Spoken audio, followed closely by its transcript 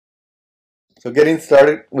So getting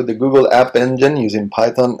started with the Google App Engine using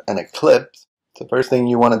Python and Eclipse. The first thing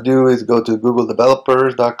you want to do is go to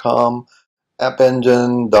googledevelopers.com, App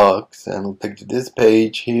Engine Docs, and it'll take you to this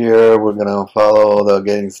page here. We're going to follow the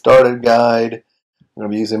Getting Started guide. We're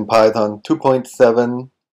going to be using Python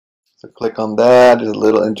 2.7. So click on that. There's a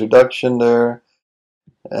little introduction there,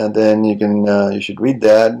 and then you should read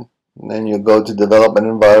that. And then you go to Development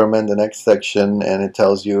Environment, the next section, and it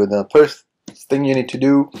tells you the first thing you need to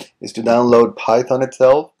do is to download Python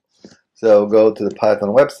itself. So go to the Python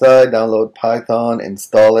website, download Python,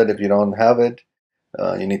 install it if you don't have it.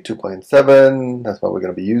 You need 2.7. That's what we're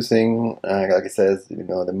going to be using. Like it says,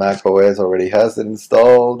 the Mac OS already has it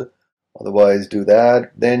installed. Otherwise, do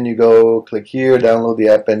that. Then you go click here, download the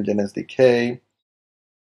App Engine Sdk.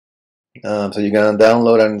 So you're going to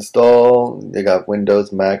download and install. They got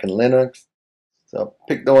Windows, Mac, and Linux. So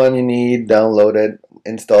pick the one you need, download it,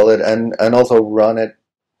 install it, and also run it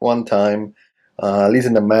one time. At least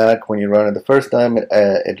in the Mac, when you run it the first time,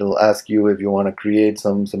 it'll ask you if you want to create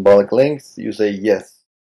some symbolic links. You say yes.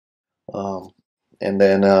 And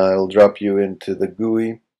then it'll drop you into the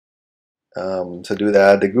GUI. To do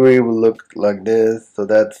that, the GUI will look like this. So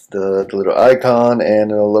that's the little icon,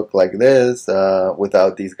 and it'll look like this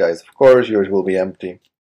without these guys. Of course, yours will be empty.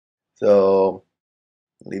 So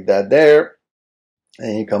leave that there.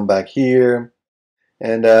 And you come back here,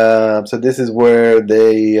 and so this is where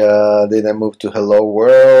they then move to Hello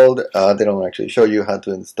World. They don't actually show you how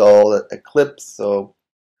to install Eclipse, or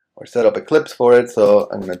set up Eclipse for it. So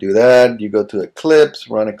I'm going to do that. You go to Eclipse,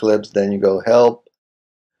 run Eclipse, then you go Help.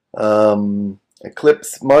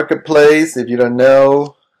 Eclipse Marketplace. If you don't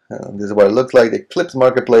know, this is what it looks like. The Eclipse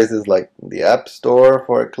Marketplace is like the App Store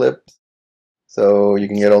for Eclipse. So you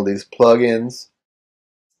can get all these plugins.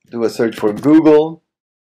 Do a search for Google,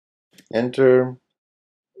 enter,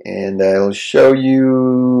 and it'll show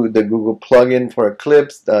you the Google plugin for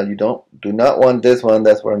Eclipse. You do not want this one.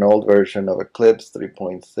 That's for an old version of Eclipse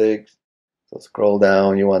 3.6. So scroll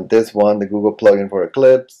down. You want this one, the Google plugin for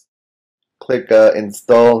Eclipse. Click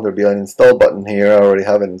install. There'll be an install button here. I already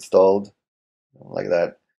have it installed, like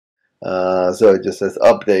that. So it just says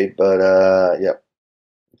update, but yeah.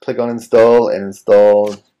 Click on install and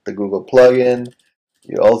install the Google plugin.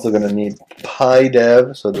 You're also going to need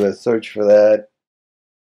Pydev, so do a search for that.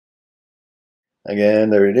 Again,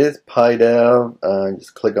 there it is, Pydev.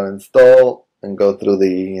 Just click on install and go through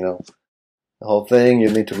the whole thing. You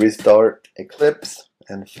need to restart Eclipse,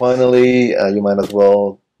 and finally, you might as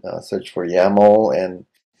well search for YAML and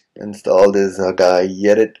install this guy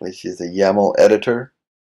Yedit, which is a YAML editor.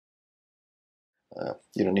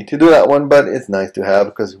 You don't need to do that one, but it's nice to have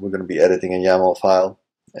because we're going to be editing a YAML file.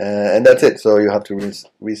 And that's it. So you have to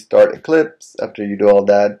restart Eclipse. After you do all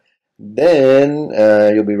that, then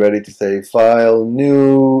you'll be ready to say File,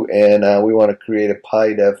 New, and we want to create a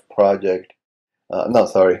Pydev project. No,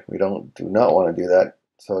 sorry, we do not want to do that.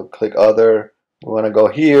 So click Other. We want to go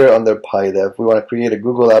here under Pydev. We want to create a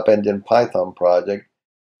Google App Engine Python project,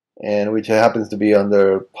 and which happens to be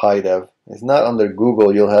under Pydev. It's not under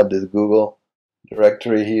Google. You'll have this Google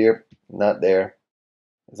directory here, not there.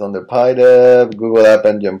 It's under Pydev, Google App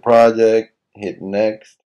Engine Project. Hit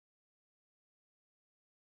Next.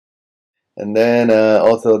 And then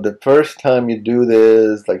also the first time you do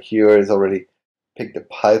this, like here is already picked the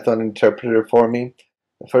Python interpreter for me.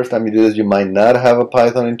 The first time you do this, you might not have a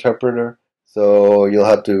Python interpreter. So you'll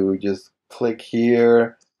have to just click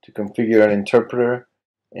here to configure an interpreter.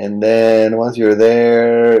 And then once you're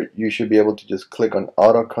there, you should be able to just click on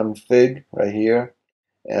Auto Config right here.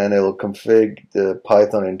 And it will config the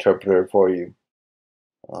Python interpreter for you.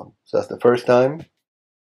 So that's the first time.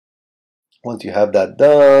 Once you have that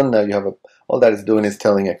done, now you have all that is doing is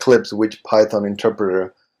telling Eclipse which Python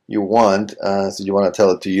interpreter you want. So you want to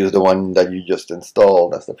tell it to use the one that you just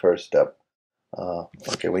installed. That's the first step.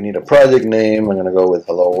 Okay, we need a project name. I'm going to go with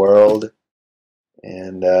Hello World.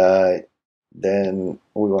 And then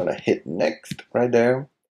we want to hit Next right there.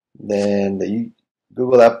 Then the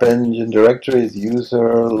Google App Engine directory is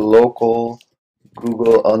user local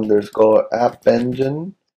Google _ App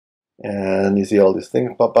Engine, and you see all these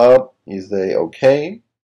things pop up. You say OK.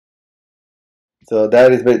 So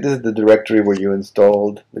this is the directory where you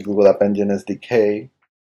installed the Google App Engine Sdk.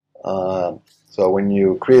 So when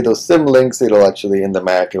you create those symlinks, it'll actually in the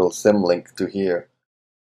Mac it'll symlink to here.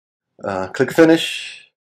 Click Finish.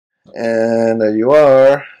 And there you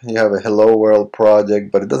are. You have a Hello World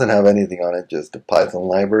project, but it doesn't have anything on it, just the Python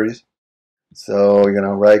libraries. So you're going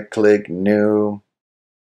to right click, New.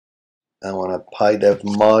 I want a Pydev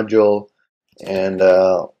module, and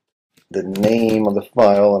the name of the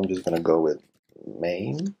file, I'm just going to go with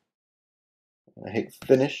main. I hit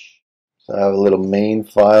Finish. So I have a little main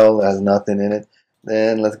file that has nothing in it.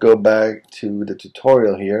 Then let's go back to the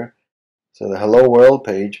tutorial here. So the hello world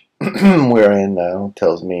page we're in now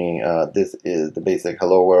tells me this is the basic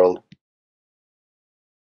hello world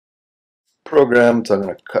program. So I'm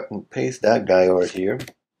going to cut and paste that guy over here.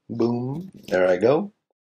 Boom, there I go.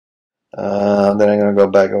 Then I'm going to go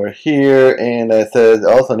back over here, and it says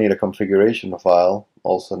I also need a configuration file,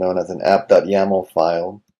 also known as an app.yaml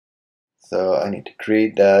file. So I need to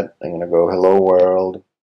create that. I'm going to go hello world,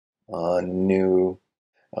 new.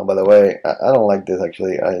 Oh, by the way, I don't like this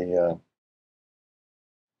actually. I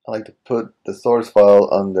like to put the source file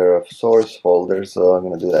under a source folder, so I'm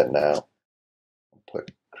going to do that now.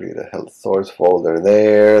 Create a health source folder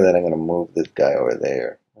there, then I'm going to move this guy over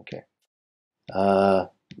there. Okay.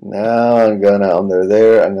 Now I'm gonna, under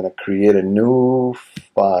there, I'm gonna create a new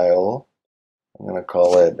file. I'm gonna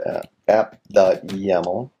call it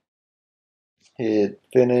app.yaml. Hit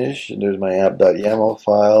finish. There's my app.yaml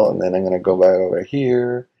file, and then I'm gonna go back over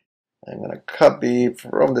here. I'm gonna copy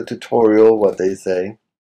from the tutorial what they say.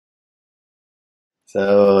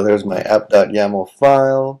 So there's my app.yaml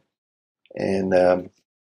file, and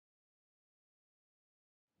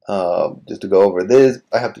just to go over this,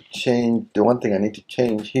 I have to change. The one thing I need to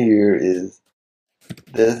change here is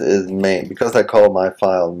this is main, because I call my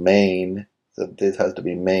file main, so this has to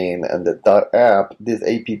be main, and the .app, this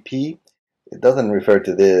app, it doesn't refer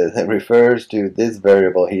to this, it refers to this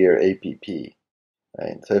variable here, app.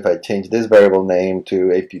 Right? So if I change this variable name to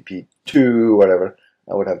app2, whatever,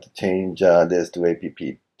 I would have to change this to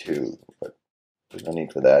app2, but there's no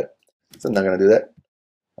need for that. So I'm not going to do that.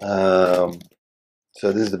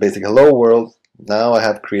 So this is the basic hello world. Now I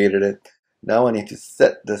have created it. Now I need to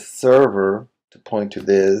set the server to point to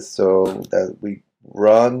this so that we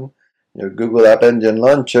run your Google App Engine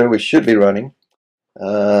Launcher, which should be running.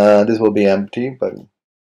 This will be empty, but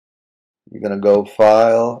you're going to go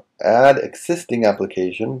File, Add Existing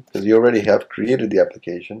Application, because you already have created the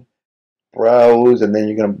application. Browse, and then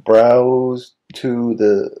you're going to browse to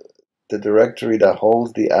the directory that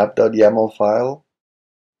holds the app.yaml file.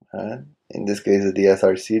 In this case, it's the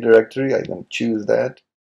src directory. I'm going to choose that.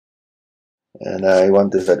 And I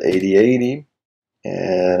want this at 8080.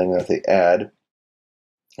 And I'm going to say add.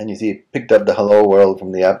 And you see it picked up the hello world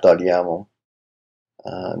from the app.yaml.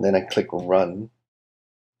 And then I click run.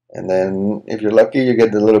 And then if you're lucky, you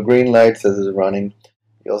get the little green light says it's running.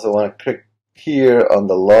 You also want to click here on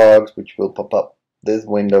the logs, which will pop up this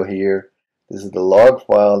window here. This is the log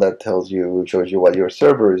file that tells you, shows you what your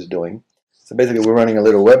server is doing. So basically, we're running a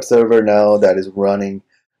little web server now that is running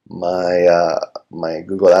my my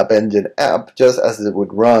Google App Engine app just as it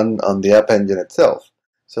would run on the App Engine itself.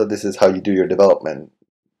 So this is how you do your development.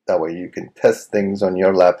 That way you can test things on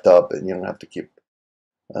your laptop and you don't have to keep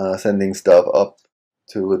sending stuff up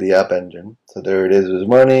to the App Engine. So there it is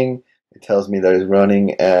running. It tells me that it's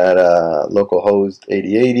running at localhost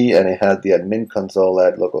 8080 and it has the admin console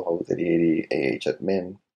at localhost 8080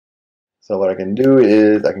 admin. So what I can do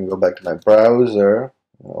is I can go back to my browser,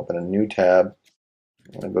 open a new tab.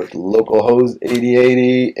 I'm going to go to localhost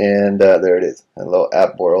 8080 and there it is. Hello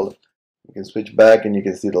app world. You can switch back and you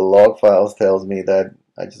can see the log files tells me that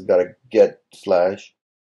I just got to get slash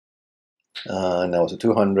and that was a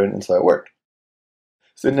 200 and so it worked.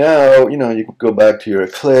 So now, you can go back to your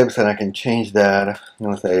Eclipse and I can change that. I'm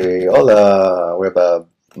going to say, hola, we're about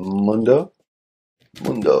mundo,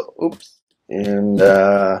 oops, and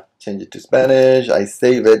change it to Spanish. I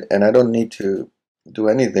save it and I don't need to do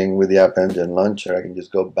anything with the App Engine Launcher. I can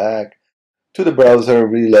just go back to the browser,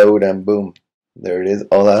 reload, and boom, there it is,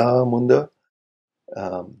 hola, mundo.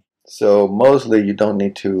 So mostly you don't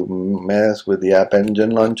need to mess with the App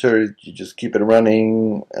Engine Launcher. You just keep it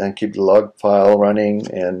running and keep the log file running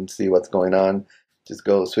and see what's going on. Just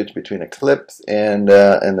go switch between Eclipse and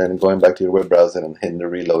then going back to your web browser and hitting the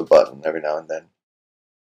reload button every now and then.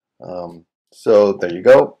 So there you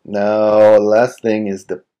go. Now last thing is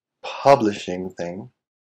the publishing thing.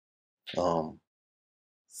 Go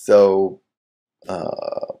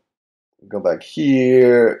back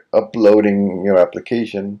here, uploading your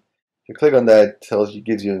application. If you click on that, it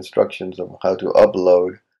gives you instructions of how to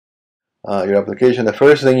upload your application. The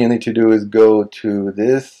first thing you need to do is go to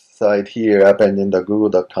this site here,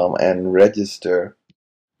 appengine.google.com, and register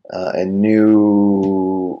a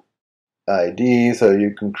new ID. So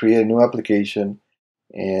you can create a new application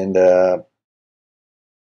and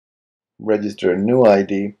register a new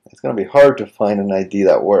ID. It's going to be hard to find an ID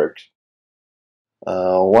that works.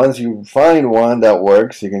 Once you find one that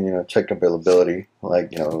works, you can check availability.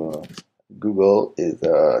 Like Google is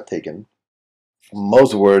taken.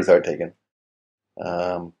 Most words are taken.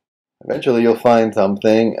 Eventually you'll find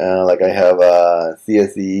something like I have a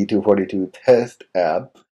CSE 242 test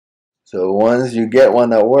app. So once you get one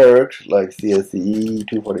that works, like CSE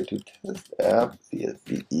 242 test app,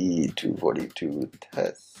 CSE 242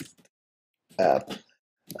 test app,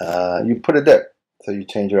 you put it there. So you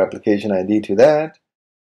change your application ID to that,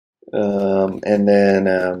 and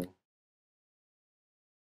then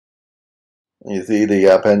you see the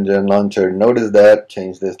App Engine launcher. Notice that,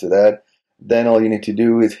 change this to that. Then all you need to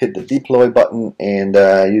do is hit the deploy button and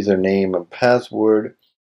username and password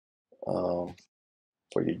for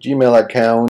your Gmail account.